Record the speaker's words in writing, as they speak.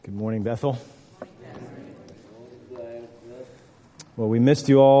Good morning, Bethel. Well, we missed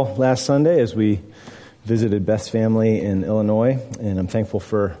you all last Sunday as we visited Beth's family in Illinois, and I'm thankful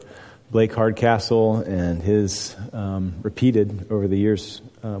for Blake Hardcastle and his repeated over the years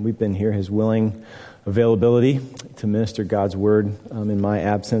we've been here, his willing availability to minister God's word in my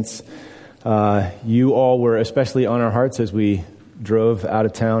absence. You all were especially on our hearts as we drove out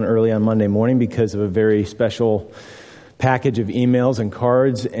of town early on Monday morning because of a very special package of emails and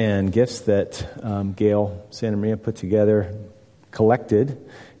cards and gifts that Gail Santa Maria put together, collected,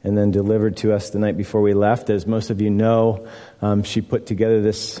 and then delivered to us the night before we left. As most of you know, she put together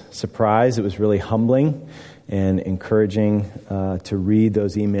this surprise. It was really humbling and encouraging to read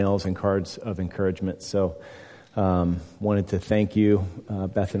those emails and cards of encouragement. So wanted to thank you,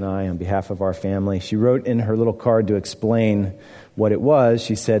 Beth and I, on behalf of our family. She wrote in her little card to explain what it was.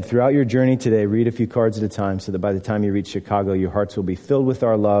 She said, "Throughout your journey today, read a few cards at a time so that by the time you reach Chicago, your hearts will be filled with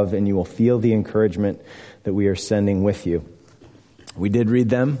our love and you will feel the encouragement that we are sending with you." We did read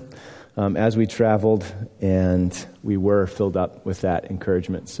them as we traveled, and we were filled up with that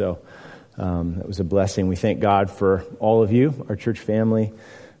encouragement. So that was a blessing. We thank God for all of you, our church family.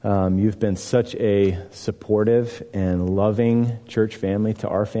 You've been such a supportive and loving church family to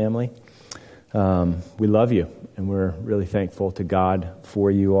our family. We love you, and we're really thankful to God for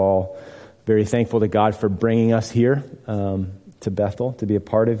you all. Very thankful to God for bringing us here to Bethel to be a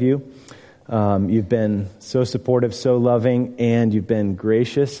part of you. You've been so supportive, so loving, and you've been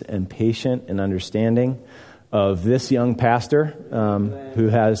gracious and patient and understanding of this young pastor who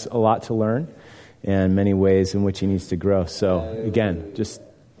has a lot to learn and many ways in which he needs to grow. So again, just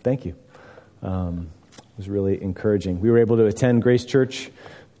thank you. It was really encouraging. We were able to attend Grace Church,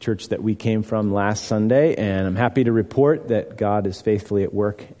 the church that we came from last Sunday, and I'm happy to report that God is faithfully at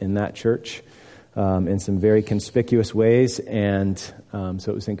work in that church in some very conspicuous ways, and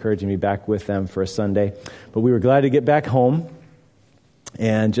so it was encouraging to be back with them for a Sunday. But we were glad to get back home,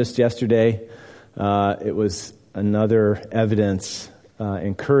 and just yesterday it was another evidence,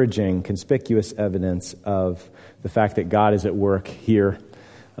 encouraging, conspicuous evidence of the fact that God is at work here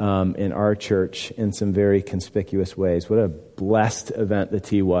in our church in some very conspicuous ways. What a blessed event the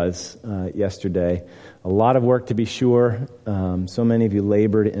tea was yesterday. A lot of work, to be sure. So many of you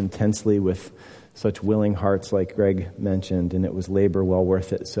labored intensely with such willing hearts, like Greg mentioned, and it was labor well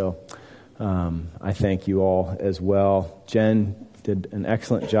worth it. So I thank you all as well. Jen did an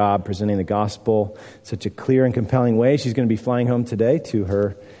excellent job presenting the gospel in such a clear and compelling way. She's going to be flying home today to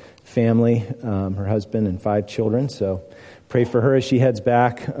her family, her husband and 5 children. So pray for her as she heads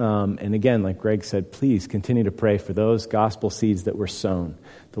back. And again, like Greg said, please continue to pray for those gospel seeds that were sown.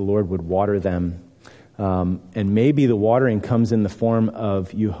 The Lord would water them. And maybe the watering comes in the form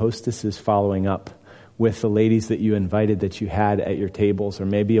of you hostesses following up with the ladies that you invited that you had at your tables, or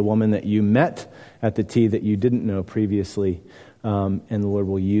maybe a woman that you met at the tea that you didn't know previously. And the Lord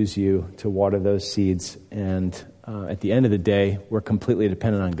will use you to water those seeds. And at the end of the day, we're completely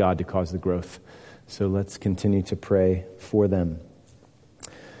dependent on God to cause the growth. So let's continue to pray for them.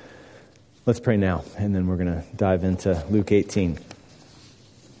 Let's pray now, and then we're going to dive into Luke 18.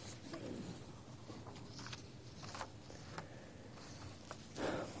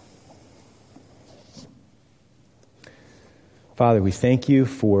 Father, we thank you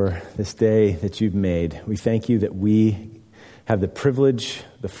for this day that you've made. We thank you that we have the privilege,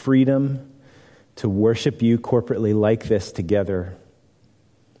 the freedom to worship you corporately like this together.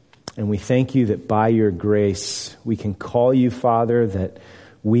 And we thank you that by your grace, we can call you, Father, that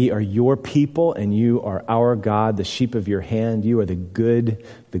we are your people and you are our God, the sheep of your hand. You are the good,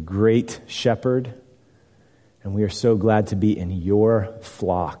 the great shepherd. And we are so glad to be in your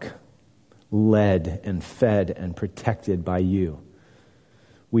flock, led and fed and protected by you.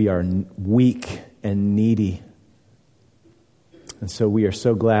 We are weak and needy. And so we are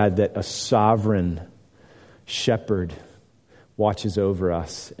so glad that a sovereign shepherd watches over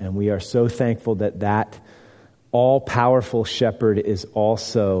us. And we are so thankful that that all-powerful shepherd is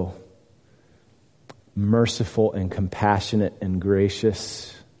also merciful and compassionate and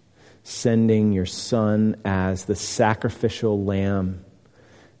gracious, sending your Son as the sacrificial lamb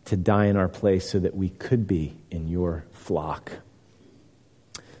to die in our place so that we could be in your flock.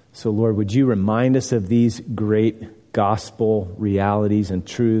 So, Lord, would you remind us of these great gospel realities and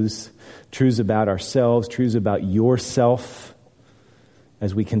truths about ourselves, truths about yourself,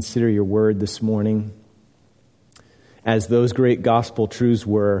 as we consider your word this morning. As those great gospel truths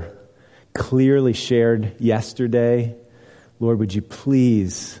were clearly shared yesterday, Lord, would you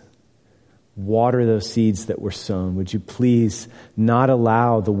please water those seeds that were sown? Would you please not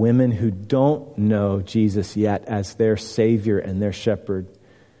allow the women who don't know Jesus yet as their Savior and their shepherd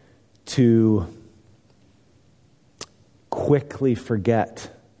to quickly forget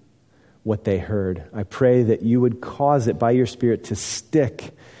what they heard. I pray that you would cause it by your Spirit to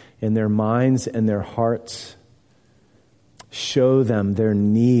stick in their minds and their hearts. Show them their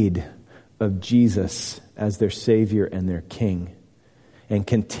need of Jesus as their Savior and their King, and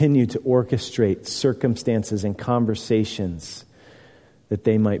continue to orchestrate circumstances and conversations that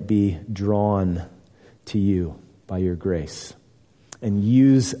they might be drawn to you by your grace. And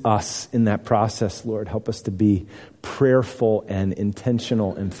use us in that process, Lord. Help us to be prayerful and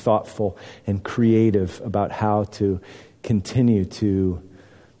intentional and thoughtful and creative about how to continue to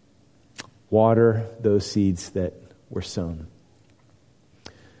water those seeds that were sown.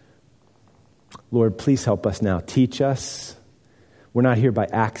 Lord, please help us now. Teach us. We're not here by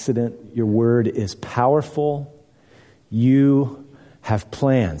accident. Your word is powerful. You have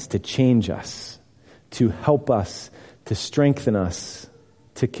plans to change us, to help us, to strengthen us,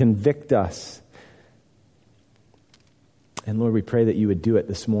 to convict us. And Lord, we pray that you would do it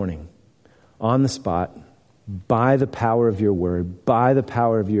this morning, on the spot, by the power of your word, by the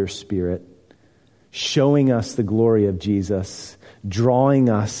power of your Spirit, showing us the glory of Jesus, drawing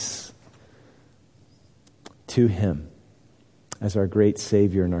us to him as our great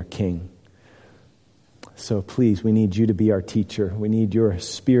Savior and our King. So please, we need you to be our teacher. We need your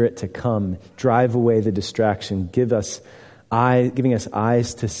Spirit to come, drive away the distraction, giving us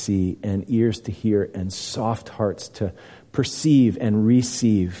eyes to see and ears to hear and soft hearts to perceive and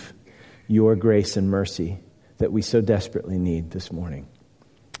receive your grace and mercy that we so desperately need this morning.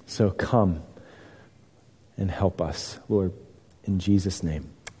 So come and help us, Lord, in Jesus' name.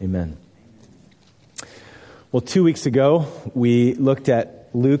 Amen. Well, 2 weeks ago, we looked at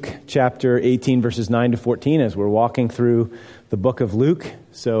Luke chapter 18, verses 9 to 14, as we're walking through the book of Luke.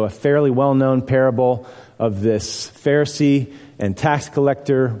 So a fairly well-known parable of this Pharisee and tax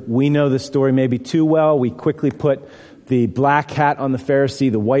collector. We know the story maybe too well. We quickly put the black hat on the Pharisee,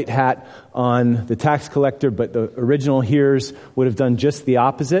 the white hat on the tax collector, but the original hearers would have done just the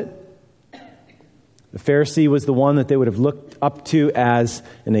opposite. The Pharisee was the one that they would have looked up to as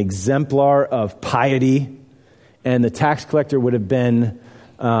an exemplar of piety, and the tax collector would have been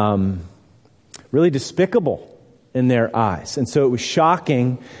really despicable in their eyes. And so it was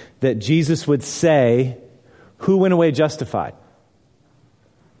shocking that Jesus would say, who went away justified?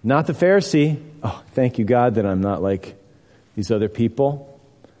 Not the Pharisee. Oh, thank you, God, that I'm not like these other people.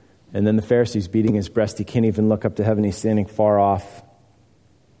 And then the Pharisee's beating his breast. He can't even look up to heaven. He's standing far off.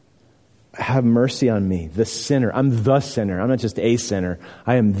 Have mercy on me, the sinner. I'm the sinner. I'm not just a sinner.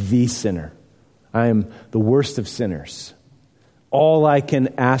 I am the sinner. I am the worst of sinners. All I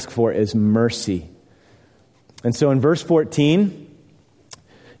can ask for is mercy. And so in verse 14,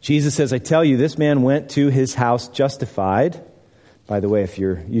 Jesus says, I tell you, this man went to his house justified. By the way, if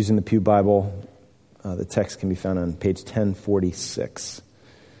you're using the Pew Bible, the text can be found on page 1046.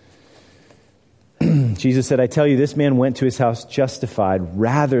 Jesus said, I tell you, this man went to his house justified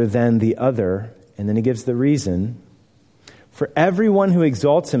rather than the other. And then he gives the reason. For everyone who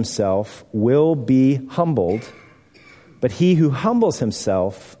exalts himself will be humbled, but he who humbles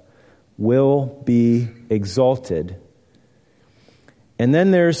himself will be exalted. And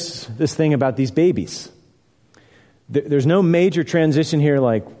then there's this thing about these babies. There's no major transition here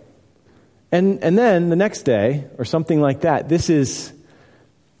like, and then the next day, or something like that. This is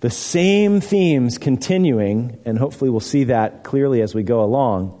the same themes continuing, and hopefully we'll see that clearly as we go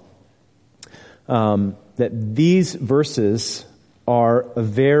along, that these verses are a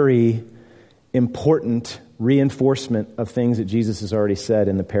very important reinforcement of things that Jesus has already said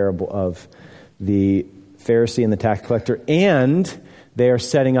in the parable of the Pharisee and the tax collector, and they are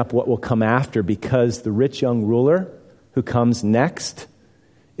setting up what will come after, because the rich young ruler who comes next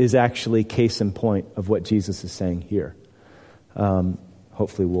is actually case in point of what Jesus is saying here.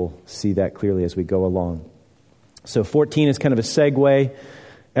 Hopefully we'll see that clearly as we go along. So 14 is kind of a segue.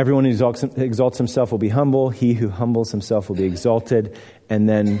 Everyone who exalts himself will be humble. He who humbles himself will be exalted. And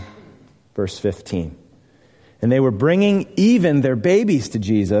then verse 15. And they were bringing even their babies to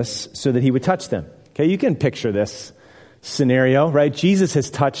Jesus so that he would touch them. Okay, you can picture this scenario, right? Jesus has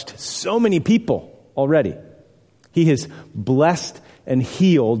touched so many people already. He has blessed and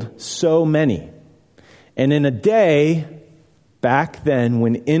healed so many. And in a day back then,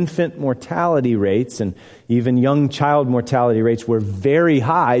 when infant mortality rates and even young child mortality rates were very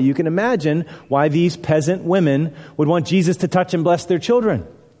high, you can imagine why these peasant women would want Jesus to touch and bless their children,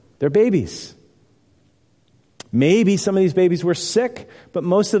 their babies. Maybe some of these babies were sick, but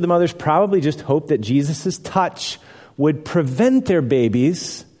most of the mothers probably just hoped that Jesus' touch would prevent their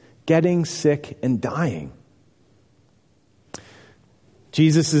babies getting sick and dying.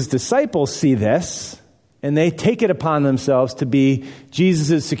 Jesus' disciples see this, and they take it upon themselves to be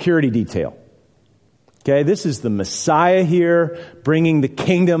Jesus' security detail. Okay, this is the Messiah here, bringing the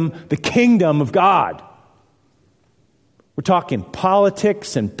kingdom of God. We're talking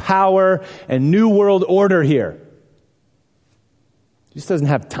politics and power and new world order here. He just doesn't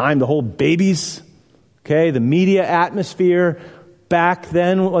have time to hold babies. Okay, the media atmosphere back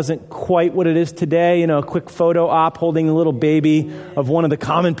then wasn't quite what it is today. A quick photo op holding a little baby of one of the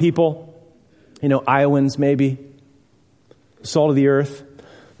common people. Iowans maybe. Salt of the earth.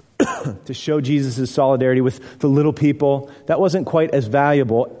 To show Jesus' solidarity with the little people. That wasn't quite as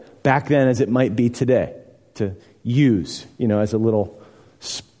valuable back then as it might be today to use, as a little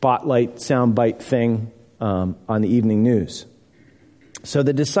spotlight soundbite thing on the evening news. So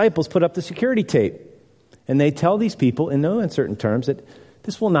the disciples put up the security tape, and they tell these people in no uncertain terms that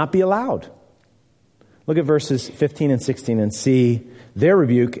this will not be allowed. Look at verses 15 and 16 and see their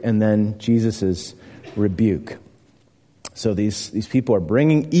rebuke and then Jesus' rebuke. So these people are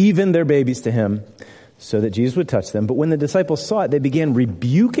bringing even their babies to him so that Jesus would touch them. But when the disciples saw it, they began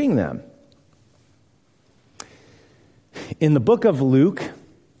rebuking them. In the book of Luke,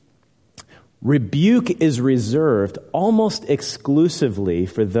 rebuke is reserved almost exclusively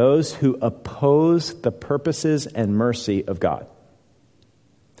for those who oppose the purposes and mercy of God.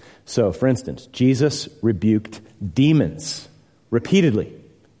 So, for instance, Jesus rebuked demons repeatedly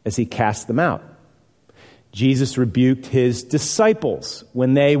as he cast them out. Jesus rebuked his disciples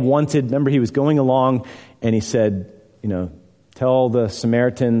when they wanted, remember he was going along and he said, tell the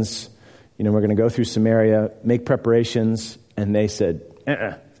Samaritans, we're going to go through Samaria, make preparations. And they said,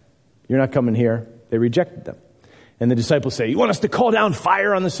 you're not coming here. They rejected them. And the disciples say, you want us to call down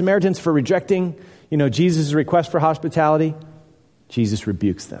fire on the Samaritans for rejecting, Jesus' request for hospitality? Jesus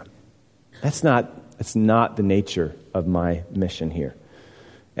rebukes them. That's not the nature of my mission here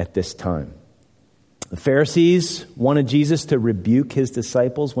at this time. The Pharisees wanted Jesus to rebuke his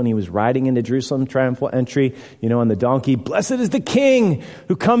disciples when he was riding into Jerusalem, triumphal entry, on the donkey. Blessed is the King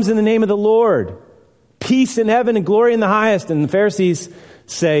who comes in the name of the Lord. Peace in heaven and glory in the highest. And the Pharisees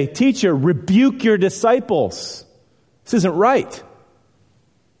say, Teacher, rebuke your disciples. This isn't right.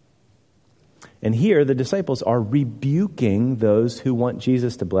 And here the disciples are rebuking those who want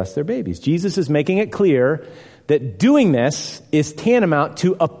Jesus to bless their babies. Jesus is making it clear that doing this is tantamount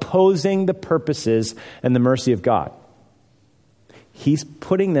to opposing the purposes and the mercy of God. He's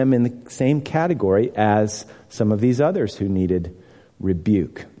putting them in the same category as some of these others who needed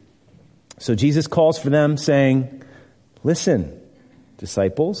rebuke. So Jesus calls for them saying, listen,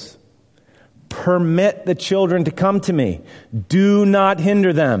 disciples, permit the children to come to me. Do not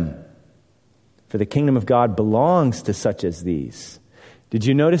hinder them. For the kingdom of God belongs to such as these. Did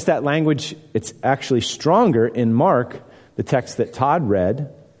you notice that language? It's actually stronger in Mark, the text that Todd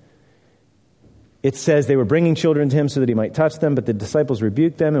read. It says they were bringing children to him so that he might touch them, but the disciples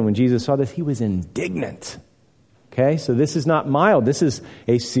rebuked them, and when Jesus saw this, he was indignant. Okay, so this is not mild. This is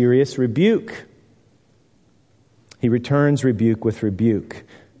a serious rebuke. He returns rebuke with rebuke.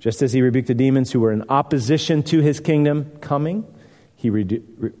 Just as he rebuked the demons who were in opposition to his kingdom coming, he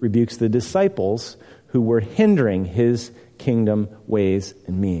rebukes the disciples who were hindering his kingdom ways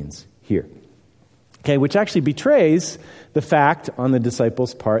and means here. Okay, which actually betrays the fact on the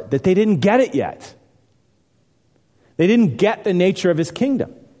disciples' part that they didn't get it yet. They didn't get the nature of his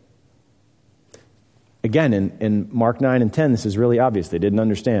kingdom. Again, in Mark 9 and 10, this is really obvious. They didn't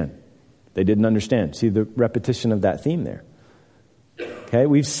understand. They didn't understand. See the repetition of that theme there. Okay,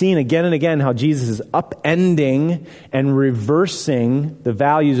 we've seen again and again how Jesus is upending and reversing the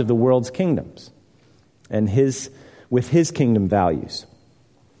values of the world's kingdoms and with his kingdom values.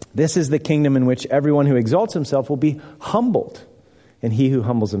 This is the kingdom in which everyone who exalts himself will be humbled, and he who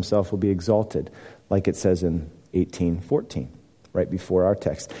humbles himself will be exalted, like it says in 18:14, right before our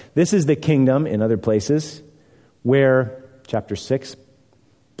text. This is the kingdom, in other places, where, chapter 6,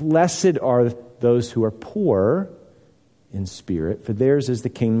 blessed are those who are poor in spirit, for theirs is the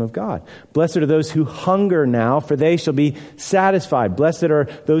kingdom of God. Blessed are those who hunger now, for they shall be satisfied. Blessed are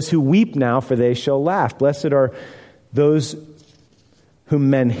those who weep now, for they shall laugh. Blessed are those whom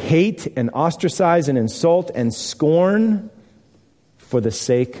men hate and ostracize and insult and scorn for the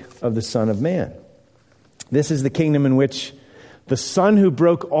sake of the Son of Man. This is the kingdom in which the son who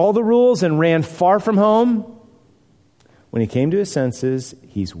broke all the rules and ran far from home, when he came to his senses,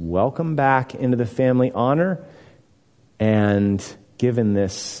 he's welcomed back into the family honor and given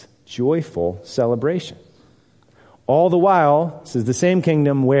this joyful celebration. All the while, this is the same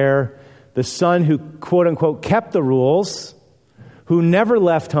kingdom where the son who, quote unquote, kept the rules, who never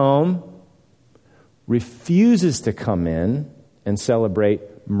left home, refuses to come in and celebrate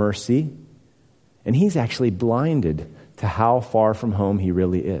mercy. And he's actually blinded to how far from home he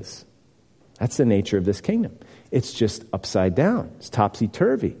really is. That's the nature of this kingdom. It's just upside down. It's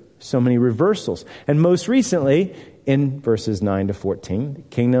topsy-turvy. So many reversals. And most recently, in verses 9 to 14, the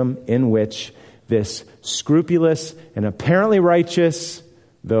kingdom in which this scrupulous and apparently righteous,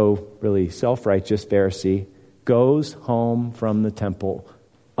 though really self-righteous Pharisee, goes home from the temple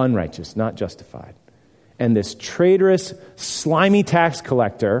unrighteous, not justified. And this traitorous, slimy tax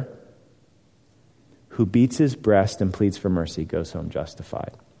collector who beats his breast and pleads for mercy goes home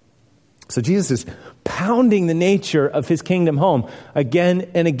justified. So Jesus is pounding the nature of his kingdom home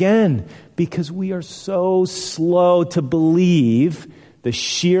again and again because we are so slow to believe the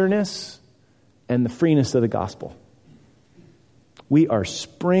sheerness and the freeness of the gospel. We are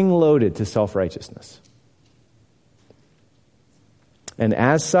spring-loaded to self-righteousness. And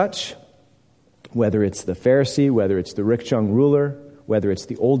as such, whether it's the Pharisee, whether it's the rich young ruler, whether it's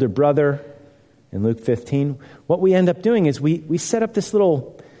the older brother in Luke 15, what we end up doing is we set up this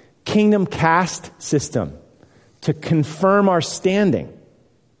little kingdom caste system to confirm our standing.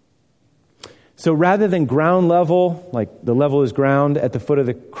 So rather than ground level, like the level is ground at the foot of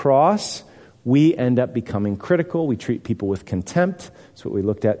the cross, we end up becoming critical. We treat people with contempt. That's what we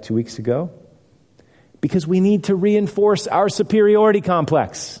looked at 2 weeks ago. Because we need to reinforce our superiority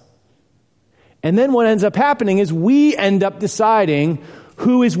complex. And then what ends up happening is we end up deciding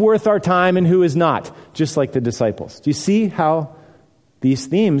who is worth our time and who is not, just like the disciples. Do you see how these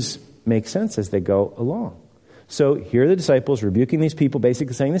themes make sense as they go along? So here are the disciples rebuking these people,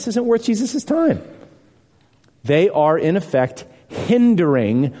 basically saying, this isn't worth Jesus' time. They are, in effect,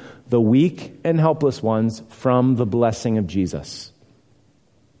 hindering the weak and helpless ones from the blessing of Jesus.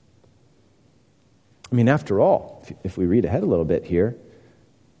 I mean, after all, if we read ahead a little bit here,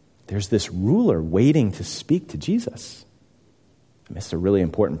 there's this ruler waiting to speak to Jesus. I mean, it's a really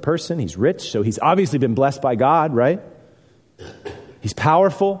important person. He's rich, so he's obviously been blessed by God, right? He's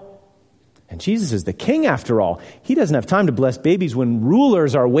powerful. And Jesus is the king, after all. He doesn't have time to bless babies when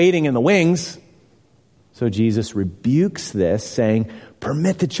rulers are waiting in the wings. So Jesus rebukes this, saying,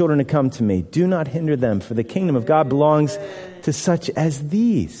 permit the children to come to me. Do not hinder them, for the kingdom of God belongs to such as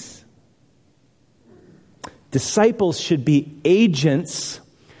these. Disciples should be agents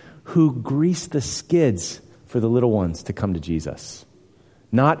who grease the skids for the little ones to come to Jesus,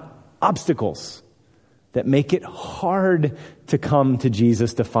 not obstacles that make it hard to come to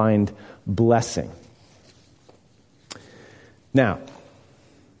Jesus to find blessing. Now,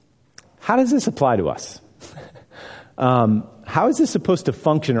 how does this apply to us? How is this supposed to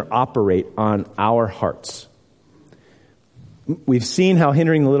function or operate on our hearts? We've seen how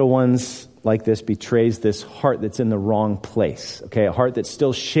hindering the little ones like this betrays this heart that's in the wrong place. Okay, a heart that's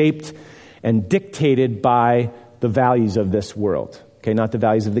still shaped and dictated by the values of this world. Okay, not the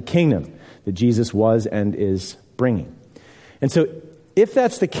values of the kingdom that Jesus was and is bringing. And so if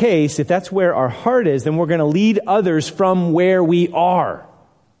that's the case, if that's where our heart is, then we're going to lead others from where we are.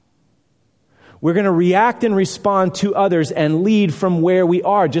 We're going to react and respond to others and lead from where we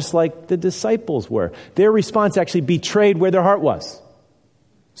are, just like the disciples were. Their response actually betrayed where their heart was.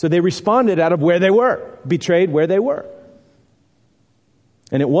 So they responded out of where they were, betrayed where they were.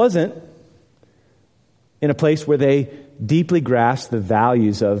 And it wasn't in a place where they deeply grasped the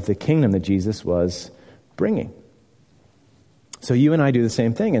values of the kingdom that Jesus was bringing. So you and I do the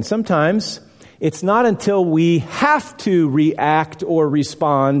same thing. And sometimes it's not until we have to react or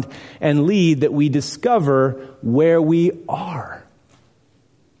respond and lead that we discover where we are.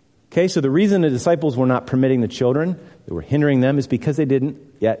 Okay, so the reason the disciples were not permitting the children, they were hindering them, is because they didn't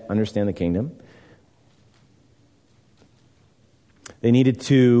yet understand the kingdom. They needed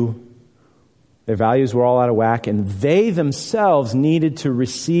to, their values were all out of whack, and they themselves needed to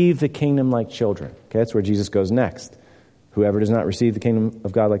receive the kingdom like children. Okay, that's where Jesus goes next. Whoever does not receive the kingdom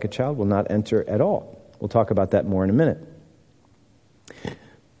of God like a child will not enter at all. We'll talk about that more in a minute.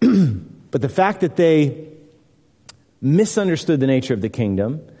 But the fact that they misunderstood the nature of the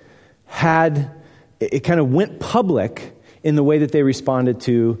kingdom it kind of went public in the way that they responded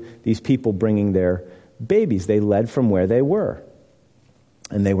to these people bringing their babies. They led from where they were,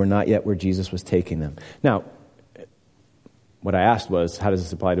 and they were not yet where Jesus was taking them. Now, what I asked was, how does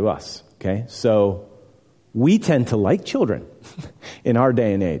this apply to us? Okay, so we tend to like children in our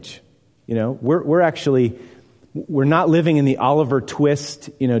day and age. You know, we're not living in the Oliver Twist,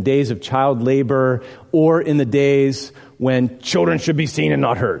 days of child labor, or in the days when children should be seen and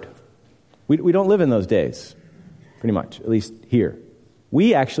not heard. We don't live in those days, pretty much, at least here.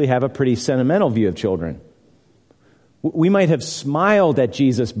 We actually have a pretty sentimental view of children. We might have smiled at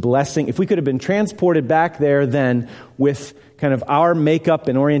Jesus blessing. If we could have been transported back there then with kind of our makeup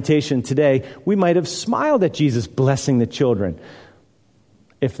and orientation today, we might have smiled at Jesus blessing the children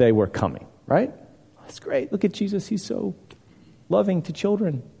if they were coming, right? That's great. Look at Jesus. He's so loving to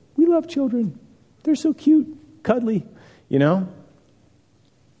children. We love children. They're so cute, cuddly, you know?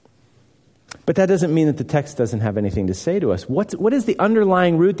 But that doesn't mean that the text doesn't have anything to say to us. What is the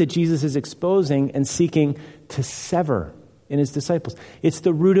underlying root that Jesus is exposing and seeking to sever in his disciples? It's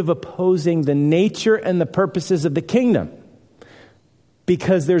the root of opposing the nature and the purposes of the kingdom.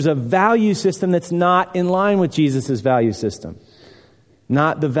 Because there's a value system that's not in line with Jesus' value system.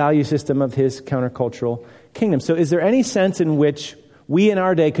 Not the value system of his countercultural kingdom. So is there any sense in which we in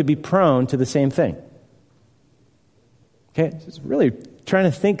our day could be prone to the same thing? Okay, just really trying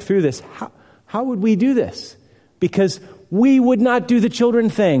to think through this. How would we do this? Because we would not do the children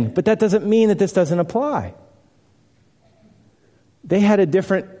thing, but that doesn't mean that this doesn't apply. They had a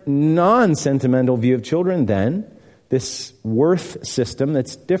different non-sentimental view of children then, this worth system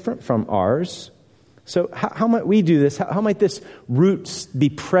that's different from ours. So how might we do this? How might this root be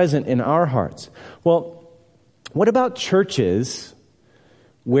present in our hearts? Well, what about churches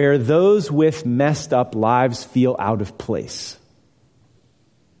where those with messed up lives feel out of place?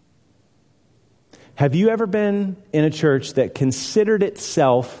 Have you ever been in a church that considered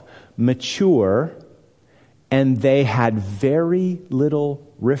itself mature and they had very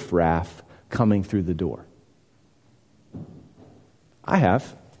little riffraff coming through the door? I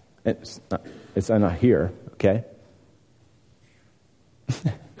have. I'm not here, okay?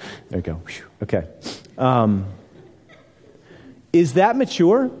 There we go. Okay. Is that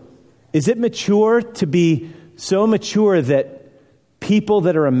mature? Is it mature to be so mature that people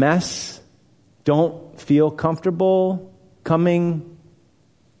that are a mess don't feel comfortable coming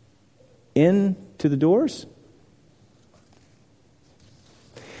in to the doors?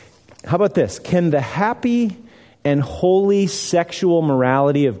 How about this? Can the happy and holy sexual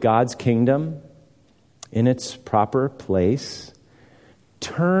morality of God's kingdom in its proper place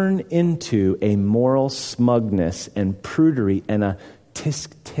turn into a moral smugness and prudery and a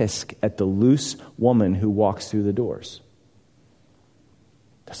tisk-tisk at the loose woman who walks through the doors?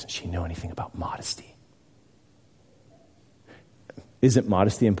 Doesn't she know anything about modesty? Isn't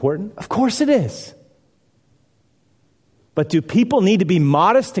modesty important? Of course it is. But do people need to be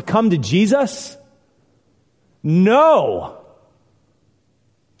modest to come to Jesus? No.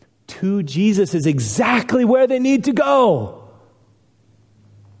 To Jesus is exactly where they need to go.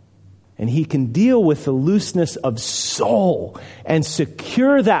 And he can deal with the looseness of soul and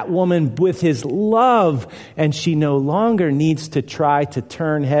secure that woman with his love. And she no longer needs to try to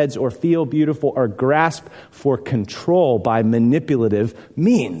turn heads or feel beautiful or grasp for control by manipulative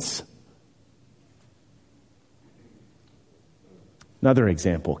means. Another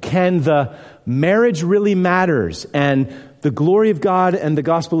example. Can the marriage really matters and the glory of God and the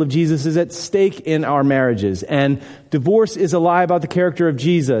gospel of Jesus is at stake in our marriages, and divorce is a lie about the character of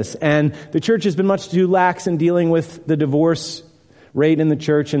Jesus, and the church has been much too lax in dealing with the divorce rate in the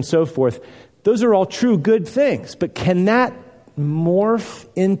church and so forth? Those are all true, good things, but can that morph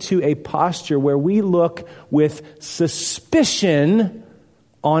into a posture where we look with suspicion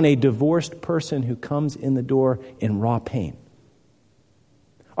on a divorced person who comes in the door in raw pain?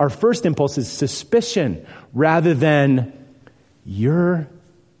 Our first impulse is suspicion rather than you're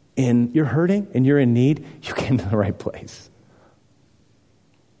hurting and you're in need. You came to the right place.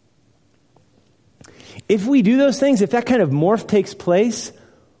 If we do those things, if that kind of morph takes place,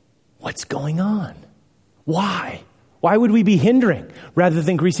 what's going on? Why? Why would we be hindering rather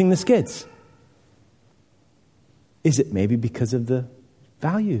than greasing the skids? Is it maybe because of the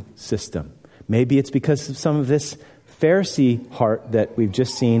value system? Maybe it's because of some of this Pharisee heart that we've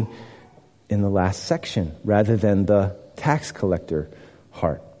just seen in the last section, rather than the tax collector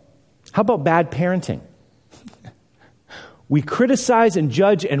heart. How about bad parenting? We criticize and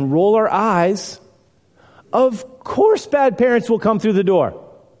judge and roll our eyes. Of course bad parents will come through the door.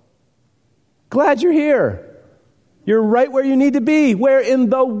 Glad you're here. You're right where you need to be. Where in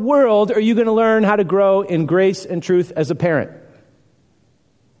the world are you going to learn how to grow in grace and truth as a parent?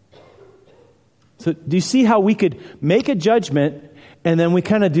 So do you see how we could make a judgment and then we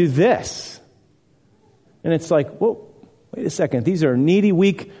kind of do this? And it's like, whoa, wait a second. These are needy,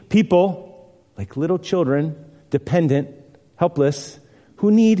 weak people, like little children, dependent, helpless, who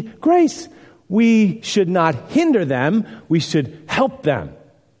need grace. We should not hinder them. We should help them.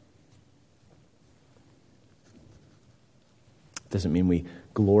 Doesn't mean we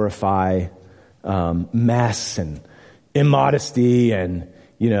glorify mess and immodesty and,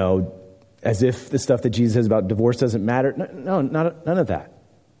 As if the stuff that Jesus says about divorce doesn't matter. No, none of that.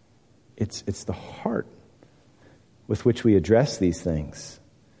 It's the heart with which we address these things.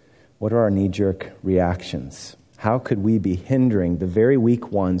 What are our knee-jerk reactions? How could we be hindering the very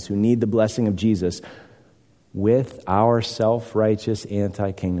weak ones who need the blessing of Jesus with our self-righteous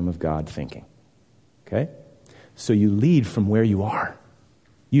anti-kingdom of God thinking? Okay? So you lead from where you are.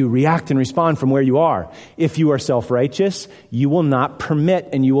 You react and respond from where you are. If you are self-righteous, you will not permit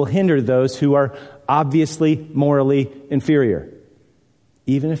and you will hinder those who are obviously morally inferior,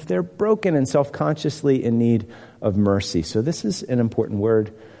 even if they're broken and self-consciously in need of mercy. So this is an important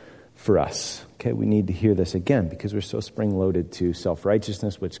word for us. Okay, we need to hear this again because we're so spring-loaded to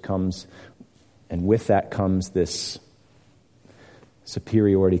self-righteousness, which comes, and with that comes this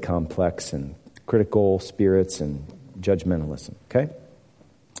superiority complex and critical spirits and judgmentalism. Okay?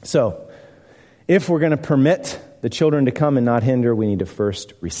 So, if we're going to permit the children to come and not hinder, we need to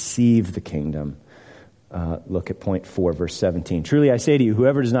first receive the kingdom. Look at point 4, verse 17. Truly I say to you,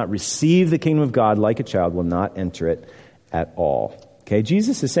 whoever does not receive the kingdom of God like a child will not enter it at all. Okay,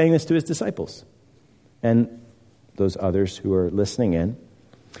 Jesus is saying this to his disciples and those others who are listening in.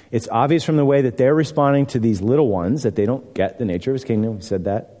 It's obvious from the way that they're responding to these little ones that they don't get the nature of his kingdom. We said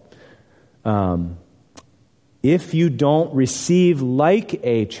that. If you don't receive like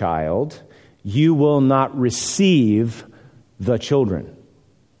a child, you will not receive the children.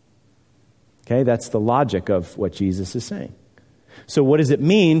 Okay, that's the logic of what Jesus is saying. So what does it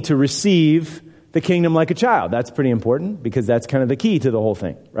mean to receive the kingdom like a child? That's pretty important because that's kind of the key to the whole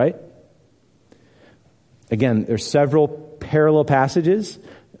thing, right? Again, there's several parallel passages.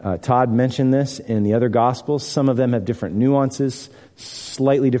 Todd mentioned this in the other Gospels. Some of them have different nuances,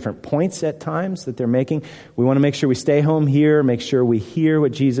 slightly different points at times that they're making. We want to make sure we stay home here, make sure we hear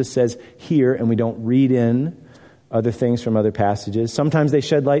what Jesus says here, and we don't read in other things from other passages. Sometimes they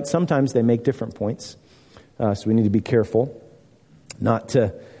shed light, sometimes they make different points. So we need to be careful not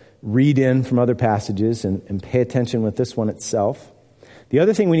to read in from other passages and pay attention with this one itself. The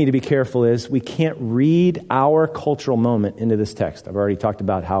other thing we need to be careful is we can't read our cultural moment into this text. I've already talked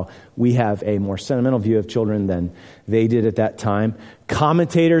about how we have a more sentimental view of children than they did at that time.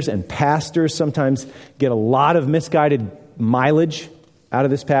 Commentators and pastors sometimes get a lot of misguided mileage out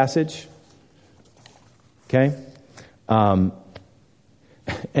of this passage. Okay? And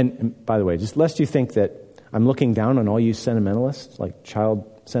by the way, just lest you think that I'm looking down on all you sentimentalists, like child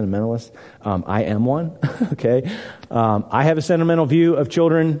sentimentalist. I am one, okay? I have a sentimental view of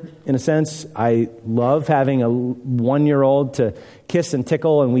children, in a sense. I love having a 1-year-old to kiss and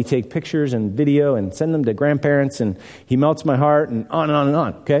tickle, and we take pictures and video and send them to grandparents, and he melts my heart, and on and on and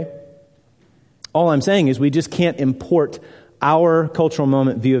on, okay? All I'm saying is we just can't import our cultural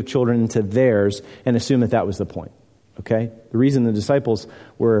moment view of children into theirs and assume that that was the point, okay? The reason the disciples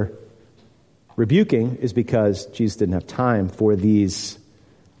were rebuking is because Jesus didn't have time for these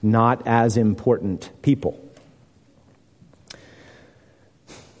not as important people.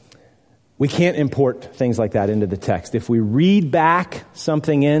 We can't import things like that into the text. If we read back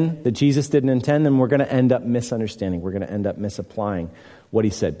something in that Jesus didn't intend, then we're going to end up misunderstanding. We're going to end up misapplying what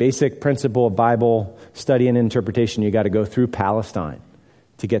he said. Basic principle of Bible study and interpretation, you got to go through Palestine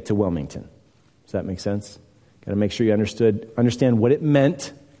to get to Wilmington. Does that make sense? Got to make sure you understand what it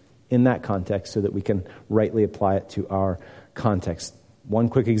meant in that context so that we can rightly apply it to our context. One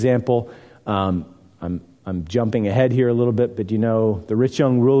quick example, I'm jumping ahead here a little bit, but you know, the rich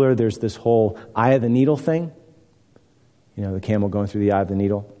young ruler, there's this whole eye of the needle thing. You know, the camel going through the eye of the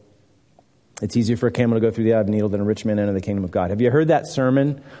needle. It's easier for a camel to go through the eye of the needle than a rich man enter the kingdom of God. Have you heard that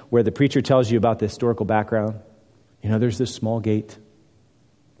sermon where the preacher tells you about the historical background? You know, there's this small gate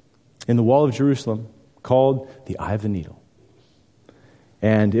in the wall of Jerusalem called the eye of the needle.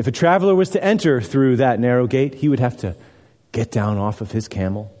 And if a traveler was to enter through that narrow gate, he would have to get down off of his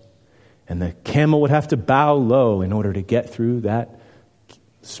camel, and the camel would have to bow low in order to get through that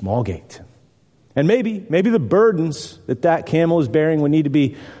small gate. And maybe the burdens that camel is bearing would need to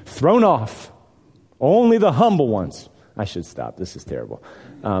be thrown off. Only the humble ones. I should stop. This is terrible.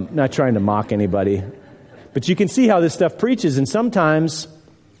 Not trying to mock anybody. But you can see how this stuff preaches, and sometimes,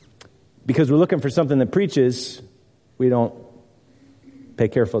 because we're looking for something that preaches, we don't pay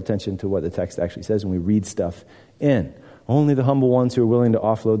careful attention to what the text actually says, and we read stuff in. Only the humble ones who are willing to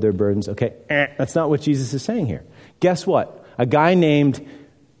offload their burdens. Okay, that's not what Jesus is saying here. Guess what? A guy named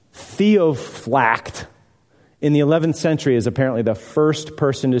Theophylact in the 11th century is apparently the first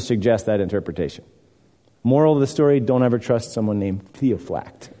person to suggest that interpretation. Moral of the story, don't ever trust someone named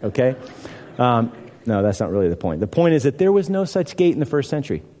Theophylact, okay? No, that's not really the point. The point is that there was no such gate in the first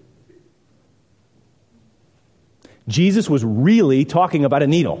century. Jesus was really talking about a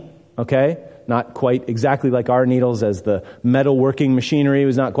needle. okay? Not quite exactly like our needles, as the metalworking machinery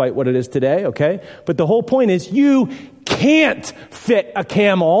was not quite what it is today, okay? But the whole point is you can't fit a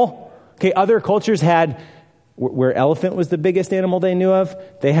camel. Okay, other cultures had, where elephant was the biggest animal they knew of,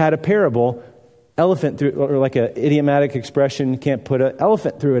 they had a parable, elephant through, or like an idiomatic expression, you can't put an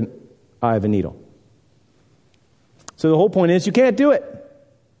elephant through an eye of a needle. So the whole point is you can't do it.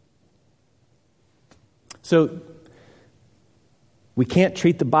 So we can't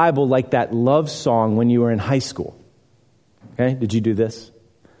treat the Bible like that love song when you were in high school. Okay? Did you do this?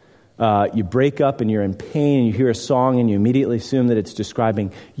 You break up and you're in pain and you hear a song and you immediately assume that it's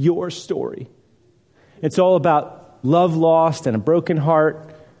describing your story. It's all about love lost and a broken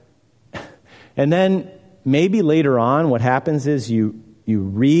heart. And then maybe later on what happens is you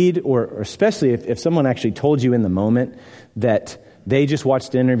read, or especially if someone actually told you in the moment that they just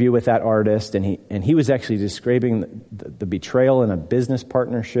watched an interview with that artist and he was actually describing the betrayal in a business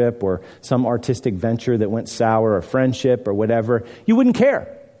partnership or some artistic venture that went sour, or friendship or whatever, you wouldn't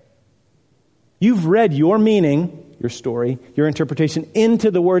care. You've read your meaning, your story, your interpretation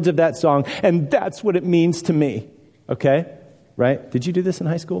into the words of that song, and that's what it means to me. Okay? Right? Did you do this in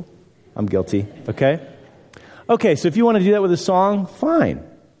high school? I'm guilty. Okay? Okay, so if you want to do that with a song, fine.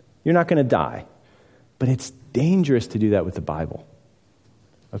 You're not going to die. But it's dangerous to do that with the Bible.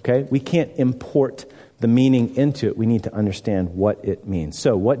 Okay? We can't import the meaning into it. We need to understand what it means.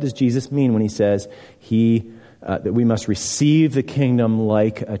 So what does Jesus mean when he says that we must receive the kingdom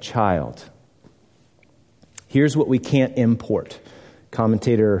like a child? Here's what we can't import.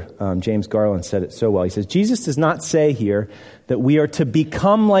 Commentator James Garland said it so well. He says, Jesus does not say here that we are to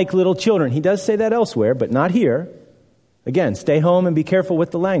become like little children. He does say that elsewhere, but not here. Again, stay home and be careful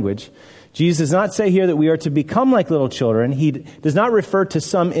with the language. Jesus does not say here that we are to become like little children. He does not refer to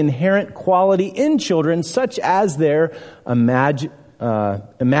some inherent quality in children, such as their imagined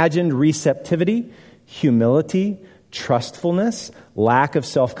receptivity, humility, trustfulness, lack of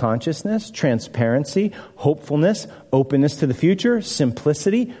self-consciousness, transparency, hopefulness, openness to the future,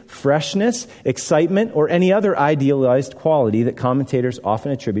 simplicity, freshness, excitement, or any other idealized quality that commentators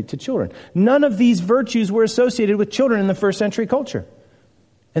often attribute to children. None of these virtues were associated with children in the first century culture,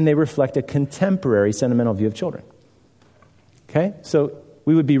 and they reflect a contemporary sentimental view of children. Okay? So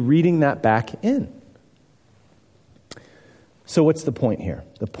we would be reading that back in. So what's the point here?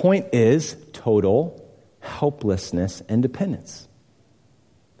 The point is total helplessness and dependence.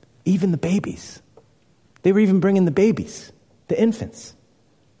 Even the babies. They were even bringing the babies, the infants.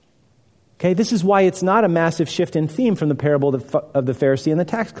 Okay, this is why it's not a massive shift in theme from the parable of the Pharisee and the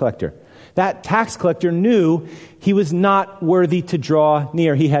tax collector. That tax collector knew he was not worthy to draw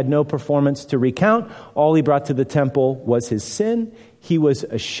near. He had no performance to recount. All he brought to the temple was his sin. He was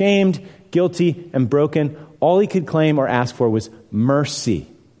ashamed, guilty, and broken. All he could claim or ask for was mercy.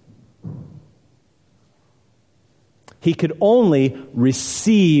 He could only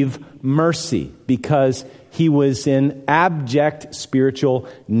receive mercy because he was in abject spiritual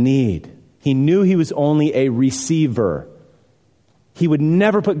need. He knew he was only a receiver. He would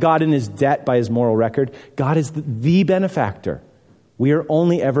never put God in his debt by his moral record. God is the benefactor. We are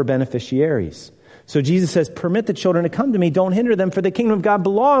only ever beneficiaries. So Jesus says, permit the children to come to me. Don't hinder them, for the kingdom of God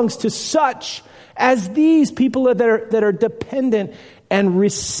belongs to such as these people that are dependent and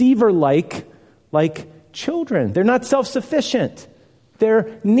receiver-like, like children. They're not self-sufficient.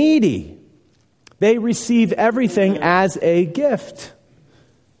 They're needy. They receive everything as a gift.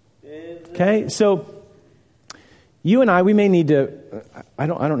 Okay, so you and I, we may need to, I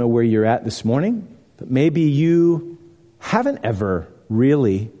don't know where you're at this morning, but maybe you haven't ever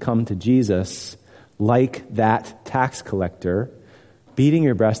really come to Jesus like that tax collector, beating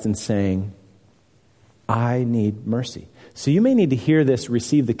your breast and saying, I need mercy. So you may need to hear this,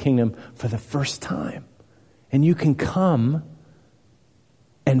 receive the kingdom for the first time. And you can come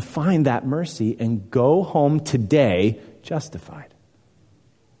and find that mercy and go home today justified,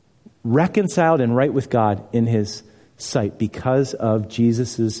 reconciled and right with God in his sight because of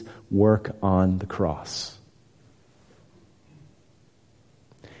Jesus' work on the cross.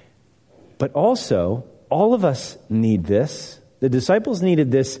 But also, all of us need this. The disciples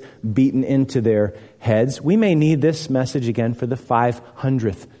needed this beaten into their heads. We may need this message again for the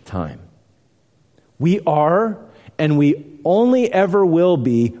 500th time. We are, and we only ever will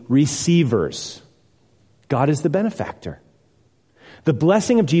be, receivers. God is the benefactor. The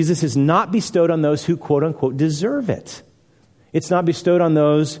blessing of Jesus is not bestowed on those who, quote unquote, deserve it. It's not bestowed on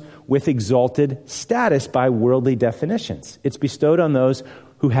those with exalted status by worldly definitions. It's bestowed on those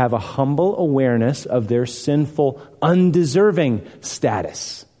who have a humble awareness of their sinful, undeserving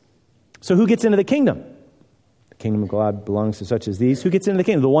status. So who gets into the kingdom? The Kingdom of God belongs to such as these. Who gets into the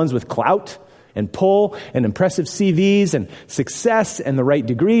kingdom? The ones with clout and pull and impressive CVs and success and the right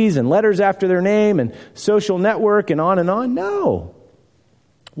degrees and letters after their name and social network and on and on? No.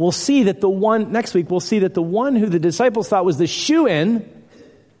 We'll see that next week, we'll see that the one who the disciples thought was the shoo-in,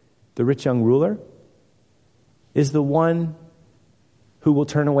 the rich young ruler, is the one who will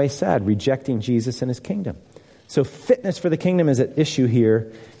turn away sad, rejecting Jesus and his kingdom. So fitness for the kingdom is at issue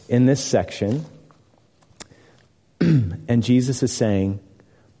here in this section. And Jesus is saying,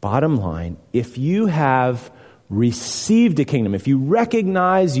 bottom line, if you have received a kingdom, if you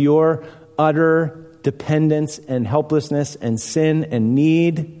recognize your utter dependence and helplessness and sin and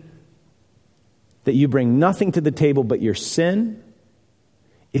need, that you bring nothing to the table but your sin,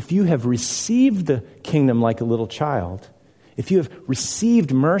 if you have received the kingdom like a little child, if you have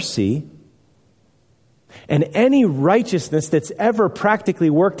received mercy, and any righteousness that's ever practically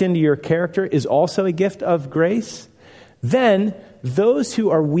worked into your character is also a gift of grace, then those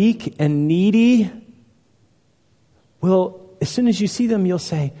who are weak and needy will, as soon as you see them, you'll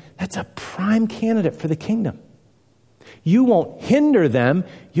say, that's a prime candidate for the kingdom. You won't hinder them,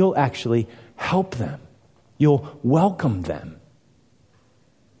 you'll actually help them. You'll welcome them.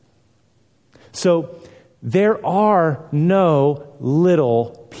 So there are no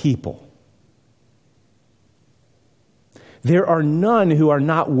little people. There are none who are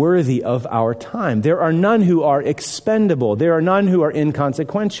not worthy of our time. There are none who are expendable. There are none who are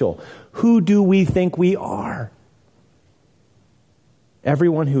inconsequential. Who do we think we are?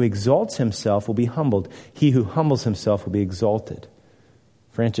 Everyone who exalts himself will be humbled. He who humbles himself will be exalted.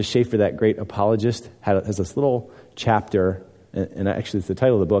 Francis Schaeffer, that great apologist, has this little chapter, and actually it's the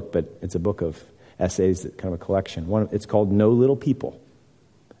title of the book, but it's a book of essays, kind of a collection. It's called No Little People.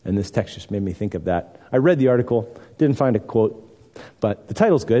 And this text just made me think of that. I read the article, didn't find a quote, but the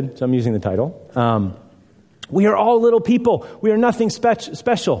title's good, so I'm using the title. We are all little people. We are nothing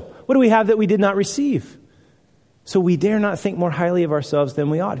special. What do we have that we did not receive? So we dare not think more highly of ourselves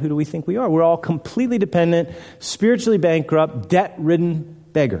than we ought. Who do we think we are? We're all completely dependent, spiritually bankrupt, debt-ridden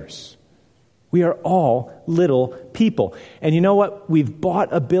beggars. We are all little people. And you know what? We've bought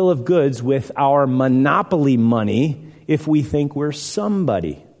a bill of goods with our monopoly money if we think we're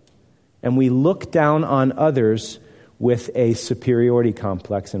somebody. And we look down on others with a superiority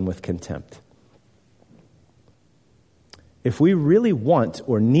complex and with contempt. If we really want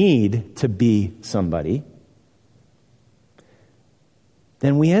or need to be somebody,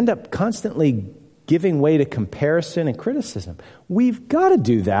 then we end up constantly giving way to comparison and criticism. We've got to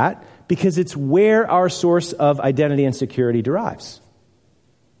do that because it's where our source of identity and security derives.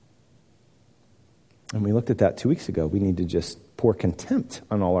 And we looked at that 2 weeks ago. We need to just pour contempt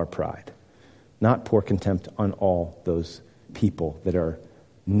on all our pride, not pour contempt on all those people that are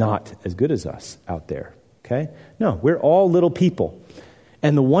not as good as us out there, okay? No, we're all little people.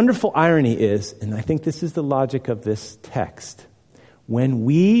 And the wonderful irony is, and I think this is the logic of this text, when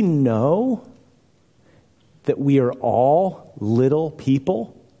we know that we are all little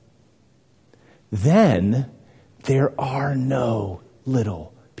people, then there are no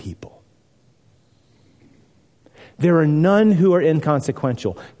little people. There are none who are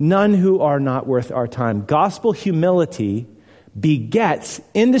inconsequential, none who are not worth our time. Gospel humility begets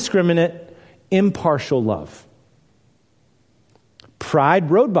indiscriminate, impartial love. Pride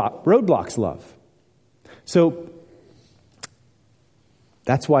roadblocks love. So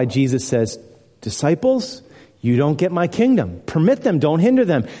that's why Jesus says, disciples, you don't get my kingdom. Permit them, don't hinder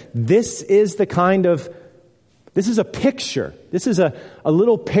them. This is a picture. This is a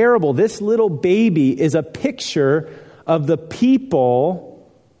little parable. This little baby is a picture of the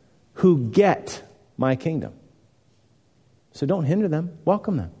people who get my kingdom. So don't hinder them,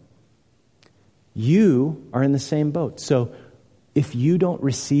 welcome them. You are in the same boat. So if you don't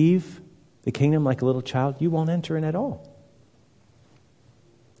receive the kingdom like a little child, you won't enter in at all.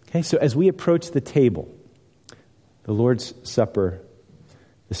 Okay, so as we approach the table, the Lord's Supper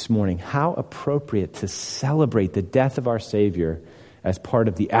this morning, how appropriate to celebrate the death of our Savior as part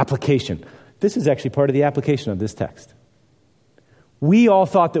of the application. This is actually part of the application of this text. We all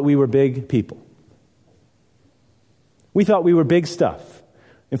thought that we were big people. We thought we were big stuff.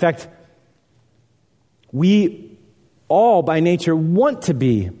 In fact, we all by nature want to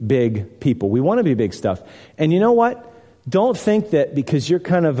be big people. We want to be big stuff. And you know what? Don't think that because you're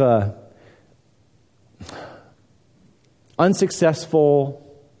kind of a unsuccessful,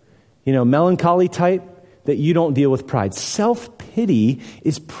 melancholy type, that you don't deal with pride. Self-pity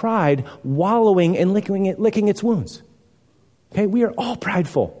is pride wallowing and licking its wounds. Okay, we are all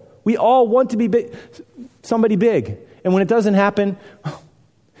prideful. We all want to be big, somebody big. And when it doesn't happen,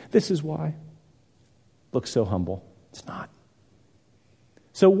 this is why. looks so humble. It's not.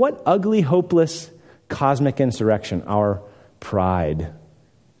 So what ugly, hopeless, cosmic insurrection our pride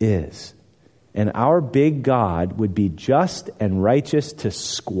is. And our big God would be just and righteous to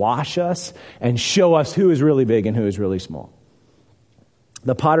squash us and show us who is really big and who is really small.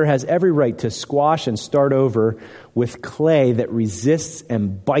 The potter has every right to squash and start over with clay that resists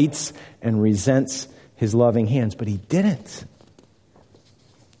and bites and resents his loving hands, but he didn't.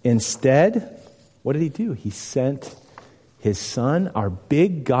 Instead, what did he do? He sent his son. Our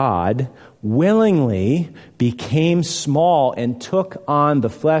big God willingly became small and took on the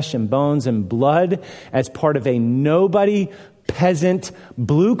flesh and bones and blood as part of a nobody, peasant,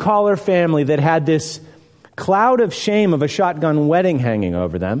 blue-collar family that had this cloud of shame of a shotgun wedding hanging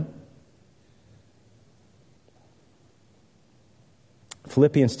over them.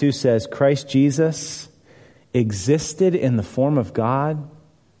 Philippians 2 says, Christ Jesus existed in the form of God.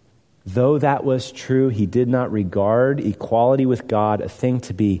 Though that was true, he did not regard equality with God a thing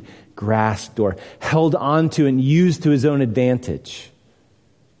to be grasped or held onto and used to his own advantage.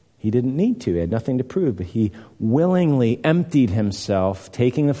 He didn't need to. He had nothing to prove, but he willingly emptied himself,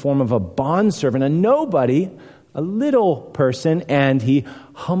 taking the form of a bondservant, a nobody, a little person, and he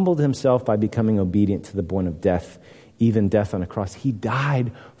humbled himself by becoming obedient to the point of death, even death on a cross. He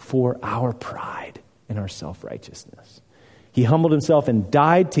died for our pride and our self-righteousness. He humbled himself and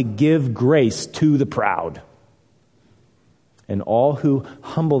died to give grace to the proud. And all who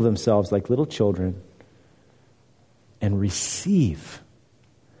humble themselves like little children and receive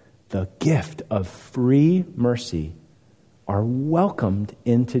the gift of free mercy are welcomed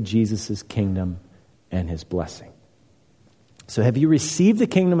into Jesus' kingdom and his blessing. So have you received the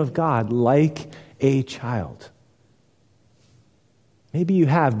kingdom of God like a child? Maybe you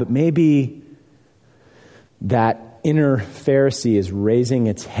have, but maybe that inner Pharisee is raising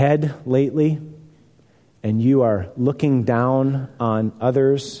its head lately, and you are looking down on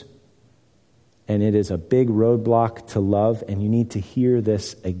others, and it is a big roadblock to love, and you need to hear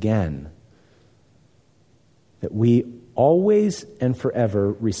this again. That we always and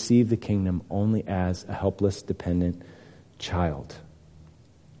forever receive the kingdom only as a helpless, dependent child.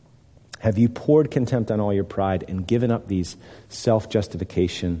 Have you poured contempt on all your pride and given up these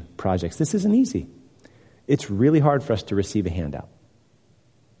self-justification projects? This isn't easy. It's really hard for us to receive a handout.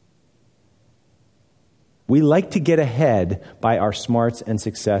 We like to get ahead by our smarts and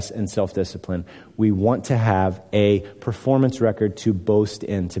success and self-discipline. We want to have a performance record to boast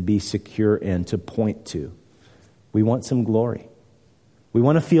in, to be secure in, to point to. We want some glory. We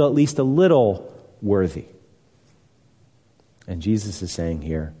want to feel at least a little worthy. And Jesus is saying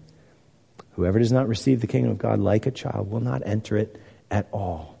here, whoever does not receive the kingdom of God like a child will not enter it at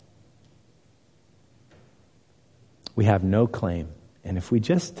all. We have no claim. And if we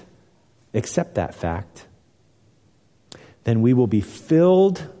just accept that fact, then we will be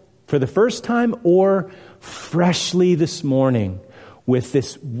filled for the first time or freshly this morning with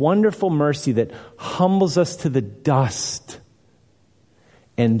this wonderful mercy that humbles us to the dust.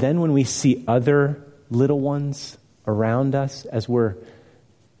 And then when we see other little ones around us as we're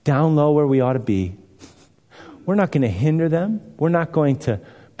down low where we ought to be, we're not going to hinder them. We're not going to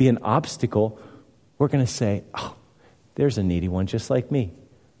be an obstacle. We're going to say, oh, there's a needy one just like me.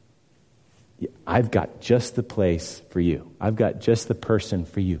 I've got just the place for you. I've got just the person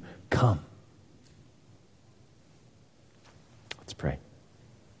for you. Come. Let's pray.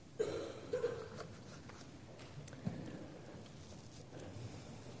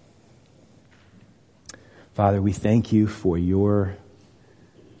 Father, we thank you for your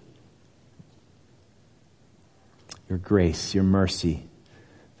grace, your mercy.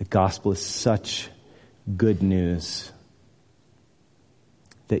 The gospel is such good news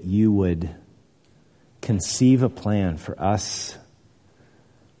that you would conceive a plan for us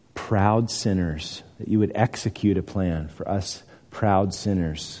proud sinners, that you would execute a plan for us proud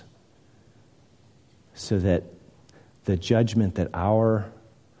sinners, so that the judgment that our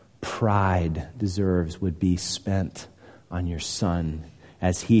pride deserves would be spent on your Son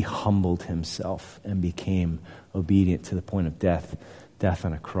as he humbled himself and became obedient to the point of death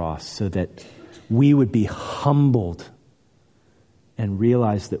on a cross, so that we would be humbled and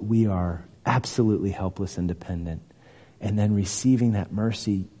realize that we are absolutely helpless and dependent. And then receiving that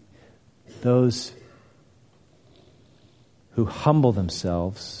mercy, those who humble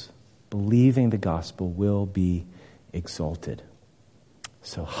themselves, believing the gospel, will be exalted.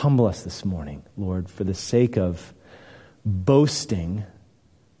 So humble us this morning, Lord, for the sake of boasting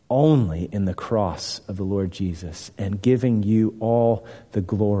only in the cross of the Lord Jesus and giving you all the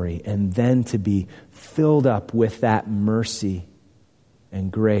glory, and then to be filled up with that mercy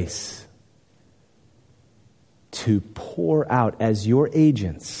and grace to pour out as your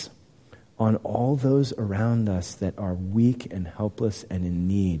agents on all those around us that are weak and helpless and in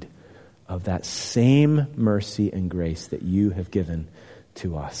need of that same mercy and grace that you have given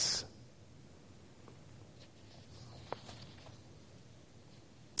to us.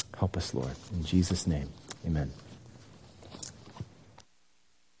 Help us, Lord. In Jesus' name, amen.